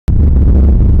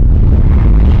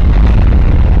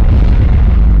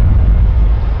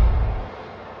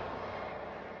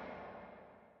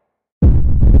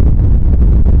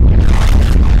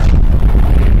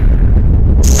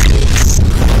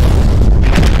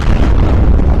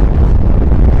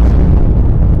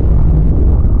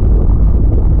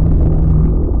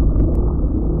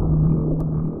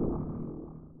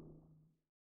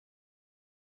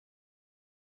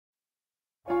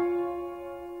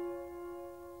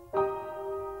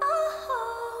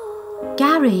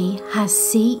Gary has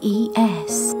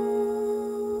CES.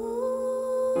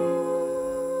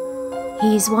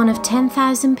 He is one of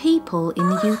 10,000 people in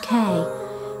the UK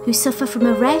who suffer from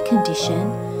a rare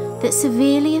condition that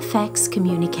severely affects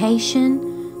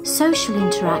communication, social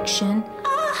interaction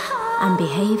and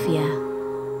behaviour.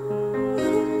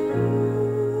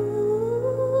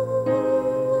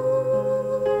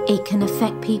 It can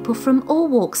affect people from all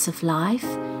walks of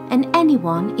life, and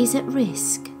anyone is at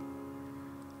risk.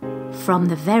 From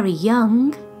the very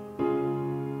young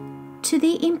to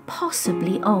the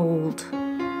impossibly old.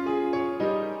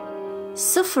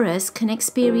 Sufferers can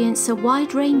experience a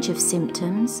wide range of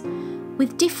symptoms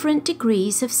with different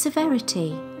degrees of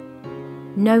severity.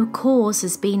 No cause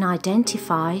has been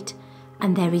identified,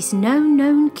 and there is no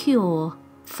known cure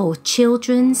for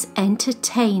children's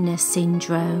entertainer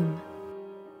syndrome.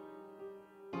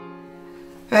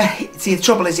 See, the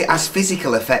trouble is it has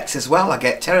physical effects as well. I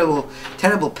get terrible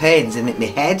pains in my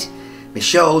head, my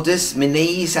shoulders, my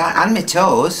knees and my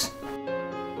toes.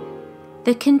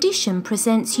 The condition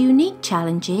presents unique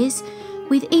challenges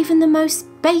with even the most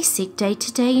basic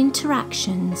day-to-day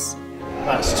interactions.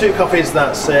 That's 2 coffees,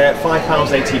 that's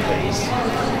 £5.80 please.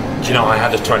 Do you know, I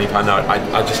had a £20 note,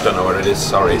 I just don't know where it is,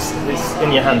 sorry. It's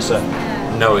in your hand, sir.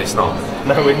 No, it's not.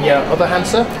 No, in your other hand,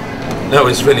 sir? No,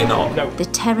 it's really not. No. The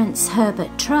Terence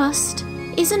Herbert Trust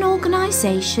is an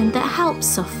organisation that helps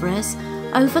sufferers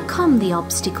overcome the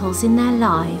obstacles in their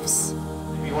lives.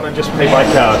 You want to just pay by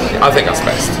card? I think that's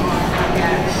best.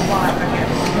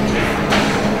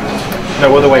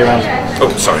 No, other way around. Oh,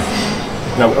 sorry.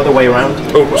 No, other way around.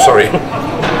 Oh, sorry. No,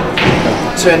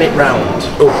 turn it round.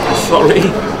 Oh, sorry.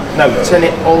 No, turn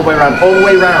it all the way around. All the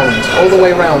way round. All the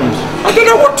way round. I don't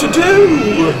know what to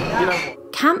do.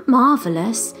 Camp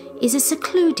Marvellous is a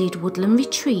secluded woodland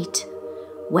retreat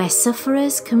where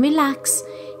sufferers can relax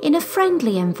in a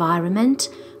friendly environment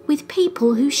with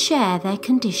people who share their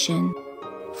condition.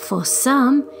 For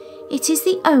some, it is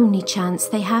the only chance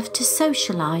they have to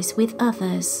socialise with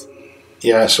others.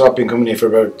 Yeah, so I've been coming here for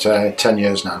about 10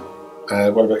 years now.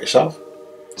 What about yourself?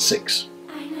 6.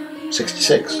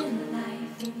 66.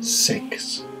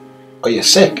 6. Oh, you're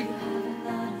sick?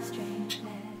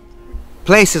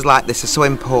 Places like this are so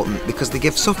important because they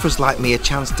give sufferers like me a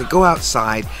chance to go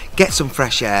outside, get some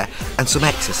fresh air and some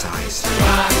exercise.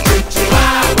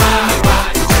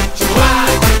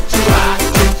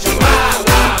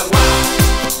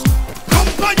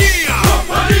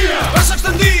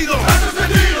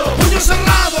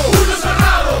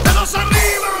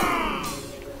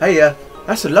 Hey,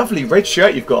 that's a lovely red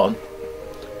shirt you've got on.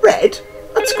 Red?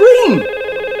 That's green!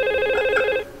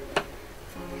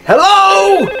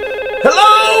 Hello!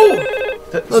 Hello!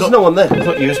 There's no one there. I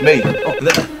thought you was me. Oh,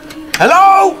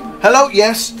 Hello! Hello,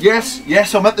 yes,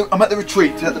 I'm at the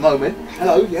retreat at the moment.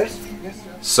 Hello, yes.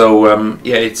 So,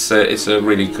 yeah, it's a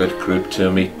really good group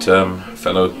to meet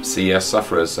fellow CES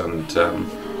sufferers, and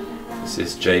this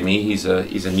is Jamie. He's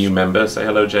a new member. Say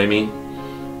hello, Jamie.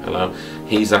 Hello.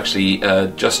 He's actually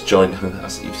just joined.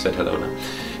 You've said hello now.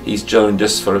 He's joined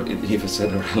us for. You've said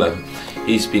hello.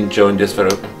 He's been joined us for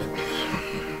a.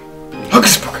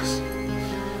 Hocus pocus.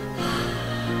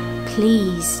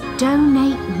 Please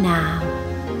donate now.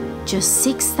 Just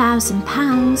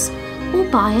 £6,000 will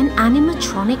buy an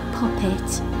animatronic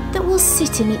puppet that will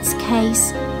sit in its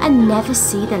case and never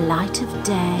see the light of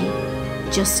day.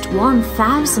 Just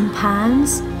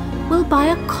 £1,000 will buy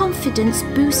a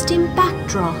confidence-boosting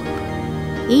backdrop.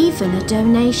 Even a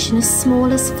donation as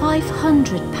small as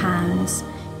 £500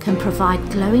 can provide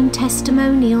glowing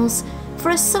testimonials for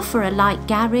a sufferer like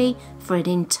Gary for an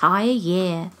entire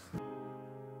year.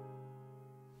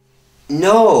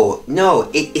 No,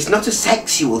 it's not a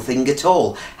sexual thing at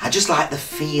all. I just like the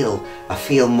feel. I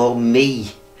feel more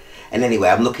me. And anyway,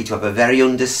 I'm lucky to have a very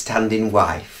understanding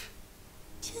wife.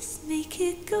 Just make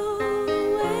it go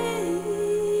away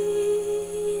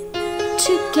now.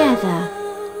 Together,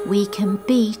 we can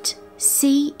beat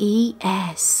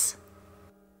CES.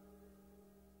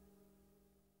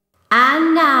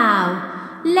 And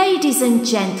now, ladies and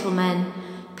gentlemen,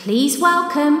 please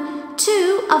welcome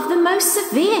 2 of the most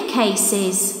severe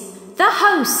cases, the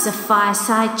hosts of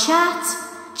Fireside Chat,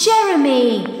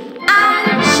 Jeremy